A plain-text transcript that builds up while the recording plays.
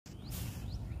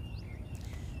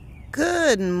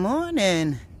Good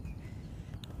morning.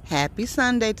 Happy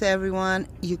Sunday to everyone.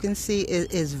 You can see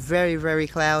it is very, very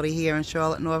cloudy here in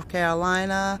Charlotte, North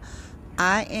Carolina.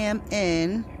 I am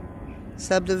in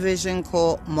subdivision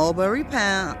called Mulberry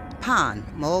Pond.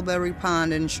 Mulberry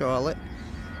Pond in Charlotte.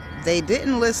 They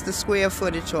didn't list the square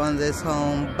footage on this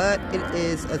home, but it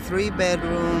is a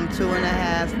 3-bedroom,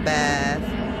 2.5 bath.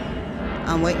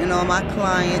 I'm waiting on my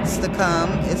clients to come.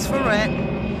 It's for rent.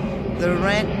 The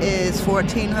rent is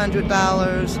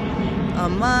 $1,400 a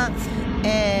month,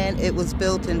 and it was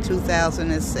built in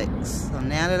 2006. So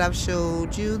now that I've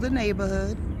showed you the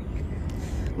neighborhood,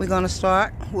 we're going to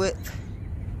start with,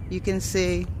 you can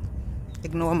see,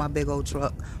 ignore my big old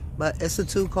truck, but it's a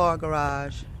 2-car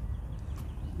garage.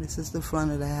 This is the front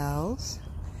of the house.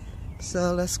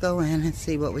 So let's go in and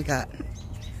see what we got.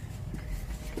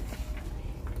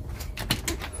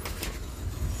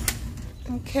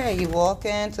 Okay, you walk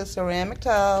into ceramic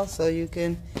tiles so you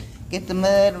can get the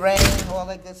mud, rain, all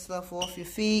that good stuff off your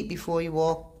feet before you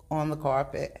walk on the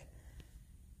carpet.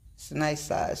 It's a nice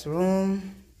sized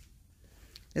room.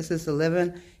 This is the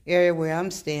living area where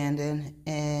I'm standing,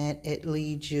 and it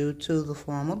leads you to the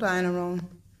formal dining room.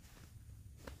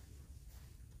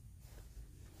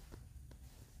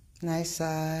 Nice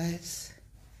size.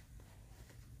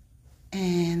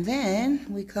 And then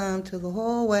we come to the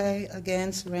hallway,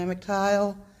 again, ceramic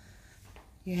tile.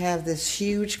 You have this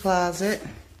huge closet.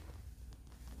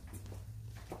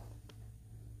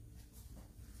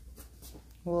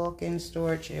 Walk-in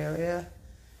storage area.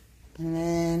 And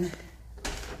then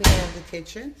we have the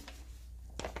kitchen.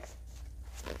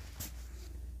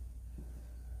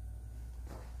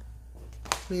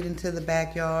 Leading to the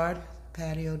backyard,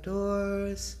 patio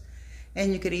doors.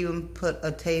 And you could even put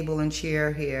a table and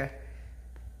chair here.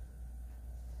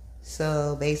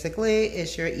 So basically,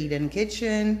 it's your eat-in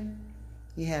kitchen.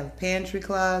 You have a pantry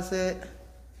closet.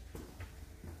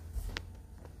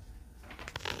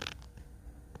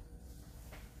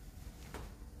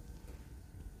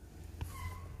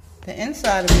 The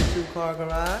inside of the 2-car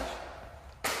garage.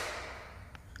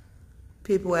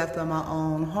 People after my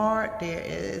own heart. There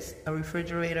is a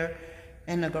refrigerator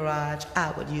in the garage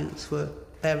I would use for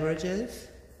beverages.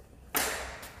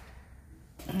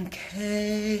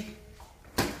 Okay.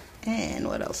 And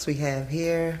what else we have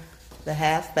here? The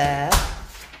half bath.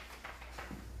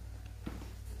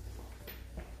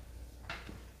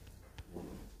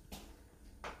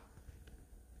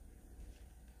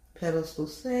 Pedestal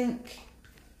sink.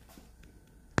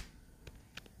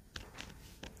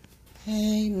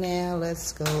 Okay, now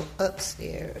let's go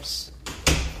upstairs.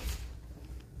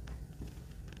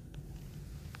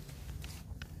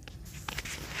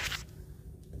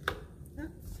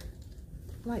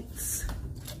 Lights.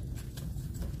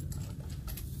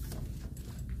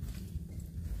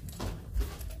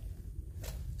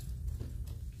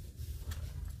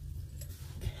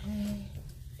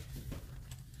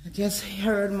 I just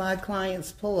heard my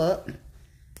clients pull up.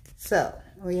 So,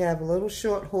 we have a little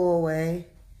short hallway.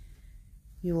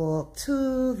 You walk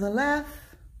to the left.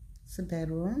 It's a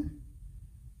bedroom.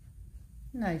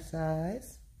 Nice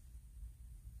size.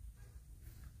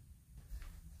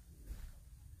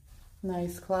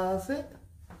 Nice closet.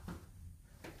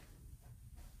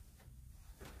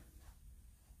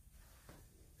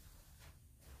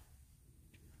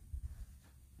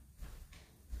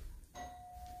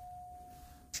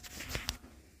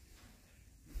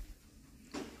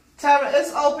 Tara,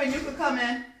 it's open. You can come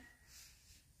in.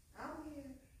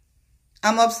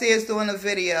 I'm upstairs doing a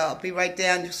video. I'll be right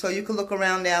down so you can look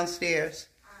around downstairs.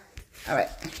 All right.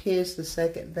 Here's the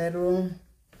second bedroom.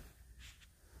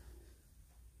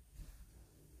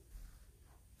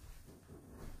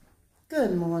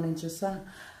 Good morning, Josiah.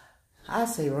 I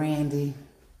say Randy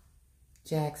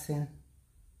Jackson.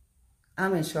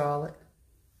 I'm in Charlotte.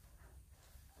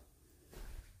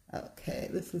 Okay,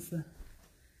 this is a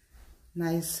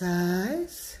nice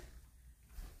size.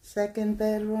 Second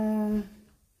bedroom.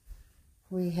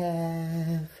 We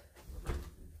have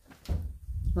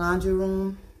laundry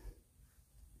room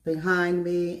behind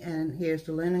me, and here's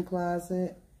the linen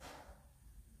closet.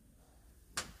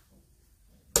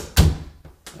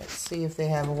 Let's see if they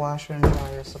have a washer and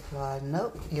dryer supplied.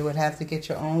 Nope, you would have to get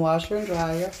your own washer and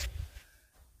dryer.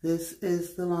 This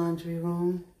is the laundry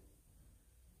room.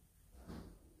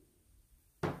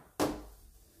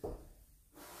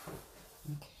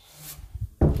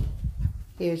 Okay.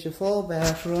 Here's your full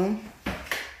bathroom.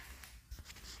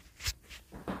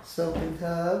 Soaking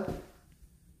tub,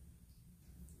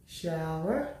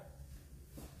 shower,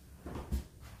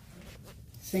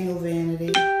 single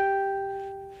vanity,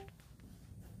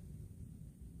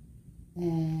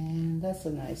 and that's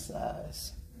a nice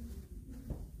size.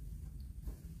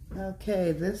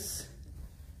 Okay, this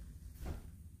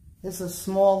is a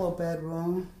smaller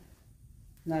bedroom.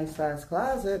 Nice size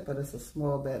closet, but it's a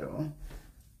small bedroom.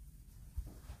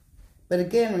 But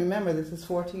again, remember, this is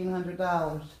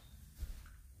 $1,400.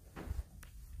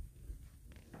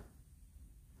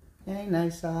 Okay,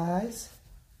 nice size.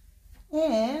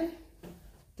 And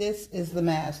this is the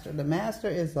master. The master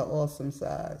is the awesome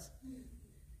size.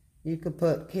 You could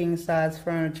put king size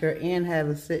furniture and have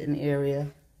a sitting area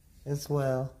as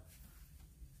well.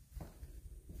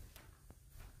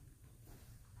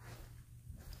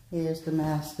 Here's the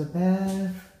master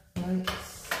bath,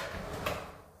 lights,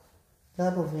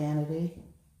 double vanity,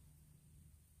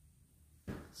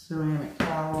 ceramic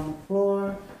tile on the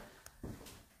floor,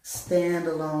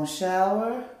 standalone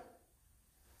shower,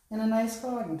 and a nice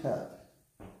garden tub.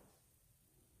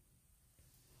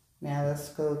 Now let's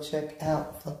go check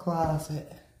out the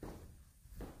closet.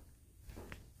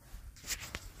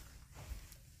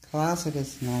 Closet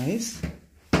is nice.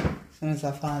 As soon as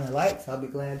I find the lights, I'll be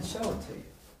glad to show it to you.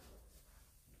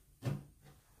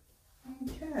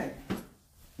 Okay.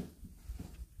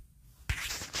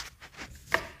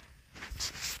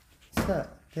 So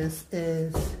this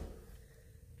is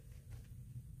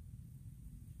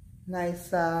nice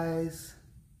size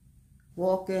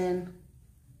walk-in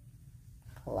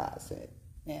closet.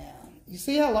 Yeah. You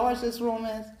see how large this room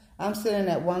is? I'm sitting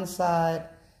at one side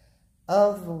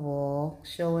of the wall,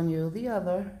 showing you the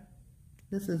other.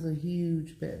 This is a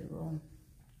huge bedroom.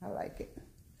 I like it.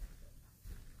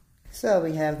 So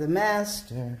we have the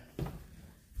master.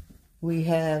 We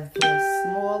have the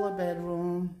smaller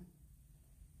bedroom.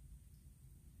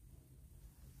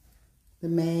 The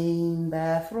main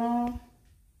bathroom.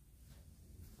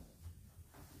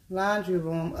 Laundry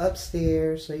room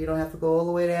upstairs, so you don't have to go all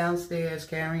the way downstairs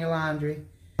carrying your laundry.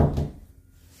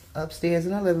 Upstairs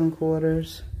in the living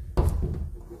quarters.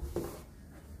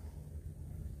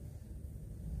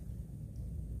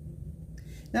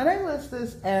 Now they list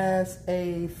this as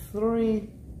a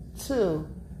 3-2,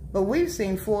 but we've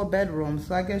seen 4 bedrooms,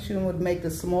 so I guess you would make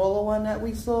the smaller one that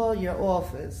we saw your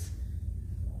office.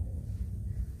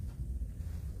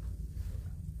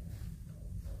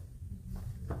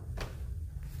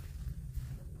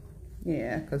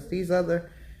 Yeah, because these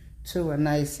other 2 are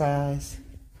nice size.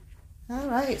 All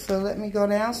right, so let me go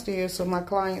downstairs so my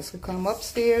clients can come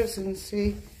upstairs and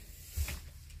see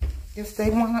if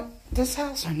they want this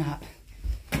house or not.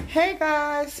 Hey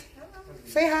guys,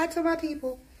 say hi to my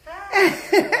people.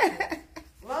 Hi.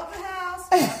 Love the house.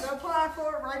 I'm going to apply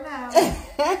for it right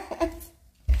now.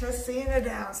 Just seeing it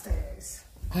downstairs.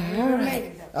 All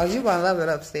right. Oh, you're going to love it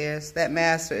upstairs. That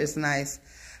master is nice.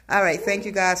 All right, thank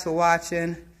you guys for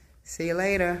watching. See you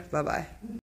later. Bye-bye.